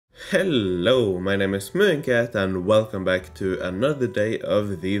Hello, my name is Mooncat and welcome back to another day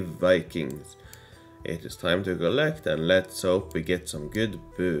of the Vikings. It is time to collect and let's hope we get some good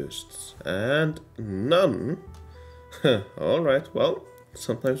boosts. And none? Alright, well,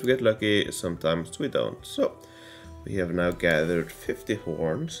 sometimes we get lucky, sometimes we don't. So, we have now gathered 50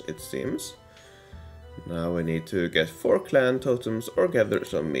 horns, it seems. Now we need to get 4 clan totems or gather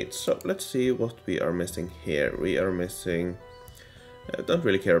some meat. So, let's see what we are missing here. We are missing... I don't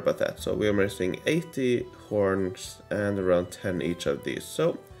really care about that. So we are missing 80 horns and around 10 each of these.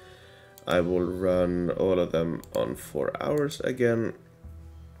 So I will run all of them on 4 hours again.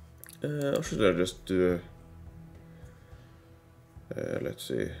 Or should I just do... let's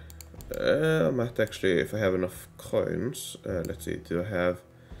see. I might actually, if I have enough coins, let's see, do I have...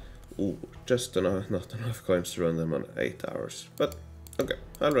 Ooh, just enough, not enough coins to run them on 8 hours. But, okay,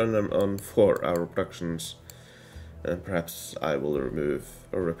 I'll run them on 4 hour productions. And perhaps I will remove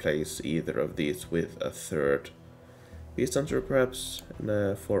or replace either of these with a third beast hunter, perhaps,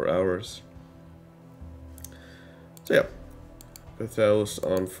 in 4 hours. So yeah, put those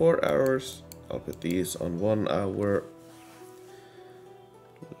on 4 hours. I'll put these on 1 hour.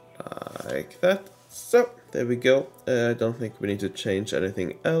 Like that. So, there we go. I don't think we need to change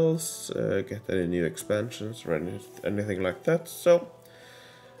anything else, get any new expansions or anything like that. So,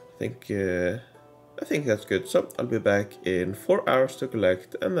 I think that's good, so I'll be back in 4 hours to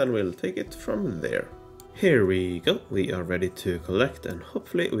collect and then we'll take it from there. Here we go, we are ready to collect and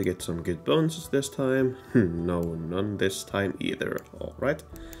hopefully we get some good bonuses this time. No, none this time either, alright.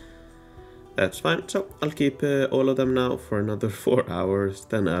 That's fine, so I'll keep all of them now for another 4 hours,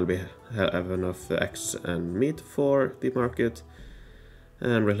 then I'll have enough X and meat for the market.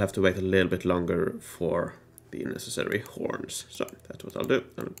 And we'll have to wait a little bit longer for the necessary horns. So that's what I'll do.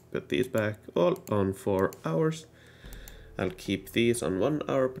 I'll put these back all on 4 hours. I'll keep these on 1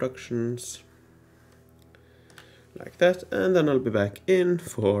 hour productions. Like that. And then I'll be back in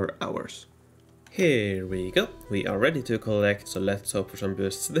 4 hours. Here we go. We are ready to collect. So let's hope for some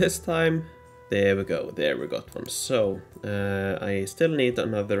boosts this time. There we go. There we got one. So I still need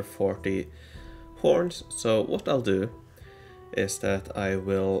another 40 horns. So what I'll do is that I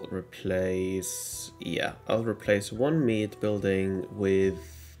will replace, I'll replace 1 meat building with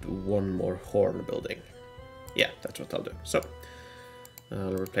 1 more horn building. Yeah, that's what I'll do. So,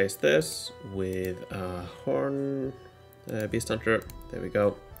 I'll replace this with a horn beast hunter. There we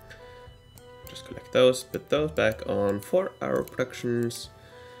go. Just collect those, put those back on 4 hour productions.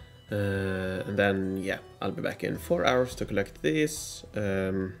 And then, yeah, I'll be back in 4 hours to collect these.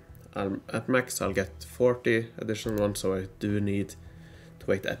 At max I'll get 40 additional ones, so I do need to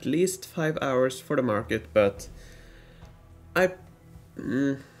wait at least 5 hours for the market, but I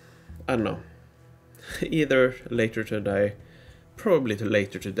don't know. Either later today, probably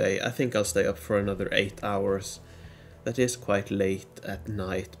later today. I think I'll stay up for another 8 hours. That is quite late at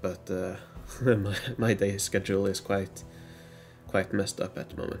night, but my day schedule is quite messed up at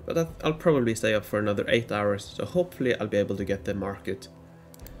the moment. But I'll probably stay up for another 8 hours, so hopefully I'll be able to get the market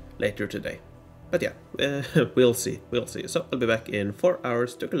later today. But yeah, we'll see. So I'll be back in 4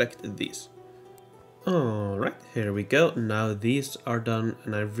 hours to collect these. Alright, here we go. Now these are done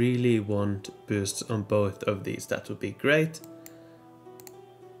and I really want boosts on both of these. That would be great.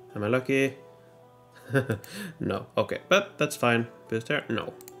 Am I lucky? No. Okay, but that's fine. Boost there?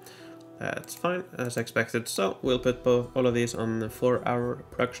 No. That's fine, as expected. So we'll put all of these on the 4 hour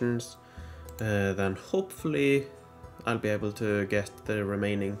productions. Then hopefully I'll be able to get the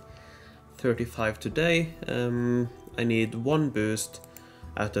remaining 35 today. I need 1 boost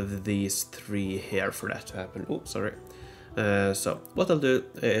out of these 3 here for that to happen. Oh, sorry. So what I'll do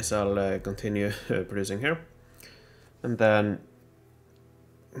is I'll continue producing here. And then...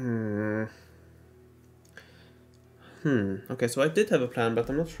 Okay, so I did have a plan, but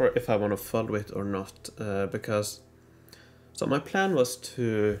I'm not sure if I want to follow it or not. Because... So my plan was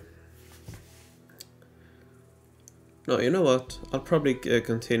to... No, you know what? I'll probably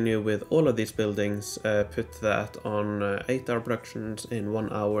continue with all of these buildings, put that on 8 hour productions in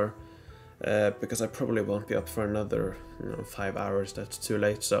 1 hour, because I probably won't be up for another 5 hours, that's too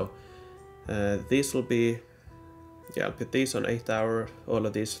late. So these will be, yeah, I'll put these on 8 hour, all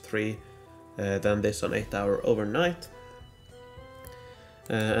of these 3, then this on 8 hour overnight.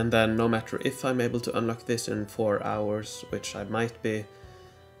 And then no matter if I'm able to unlock this in 4 hours, which I might be,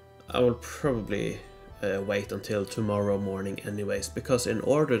 I will probably wait until tomorrow morning anyways, because in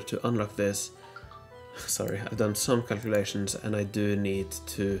order to unlock this, sorry, I've done some calculations and I do need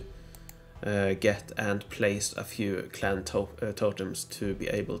to get and place a few clan totems to be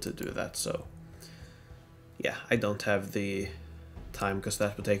able to do that. So yeah, I don't have the time, because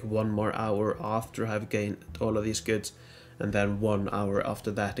that would take 1 more hour after I've gained all of these goods, and then 1 hour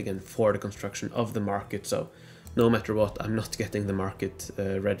after that again for the construction of the market. So no matter what, I'm not getting the market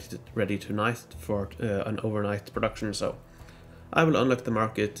ready tonight for an overnight production. So I will unlock the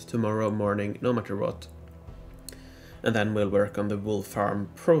market tomorrow morning, no matter what. And then we'll work on the wool farm.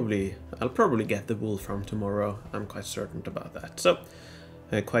 I'll probably get the wool farm tomorrow. I'm quite certain about that. So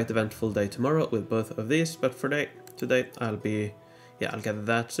a quite eventful day tomorrow with both of these. But for today, I'll get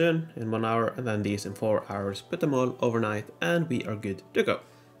that soon in 1 hour, and then these in 4 hours. Put them all overnight, and we are good to go.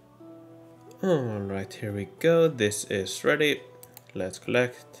 Alright, here we go. This is ready. Let's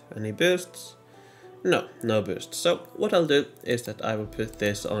collect any boosts. No boosts. So what I'll do is that I will put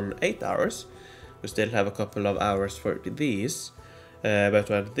this on 8 hours. We still have a couple of hours for these, but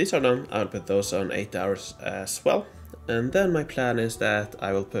when these are done, I'll put those on 8 hours as well. And then my plan is that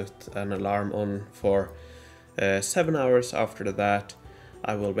I will put an alarm on for 7 hours. After that,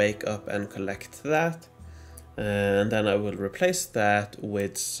 I will wake up and collect that, and then I will replace that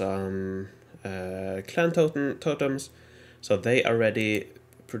with some clan totems, so they are ready,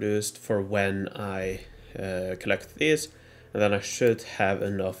 produced for when I collect these. And then I should have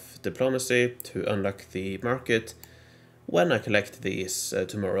enough diplomacy to unlock the market when I collect these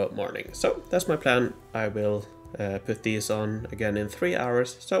tomorrow morning. So that's my plan. I will put these on again in 3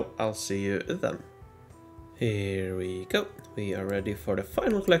 hours, so I'll see you then. Here we go. We are ready for the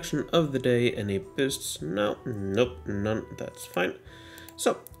final collection of the day. Any boosts? No, nope, none. That's fine.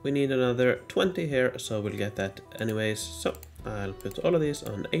 So we need another 20 here, so we'll get that anyways. So I'll put all of these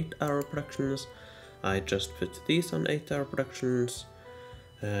on 8-hour productions. I just put these on 8-hour productions.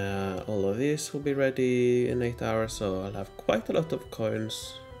 All of these will be ready in 8 hours, so I'll have quite a lot of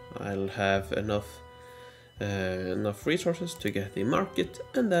coins. I'll have enough resources to get the market,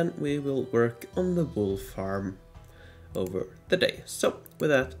 and then we will work on the wool farm over the day. So with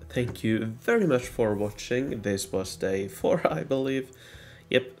that, thank you very much for watching. This was day 4, I believe.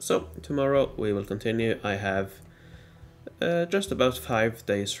 Yep, so tomorrow we will continue. I have just about 5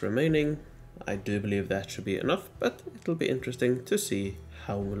 days remaining. I do believe that should be enough, but it'll be interesting to see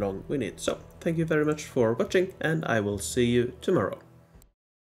how long we need. So thank you very much for watching, and I will see you tomorrow.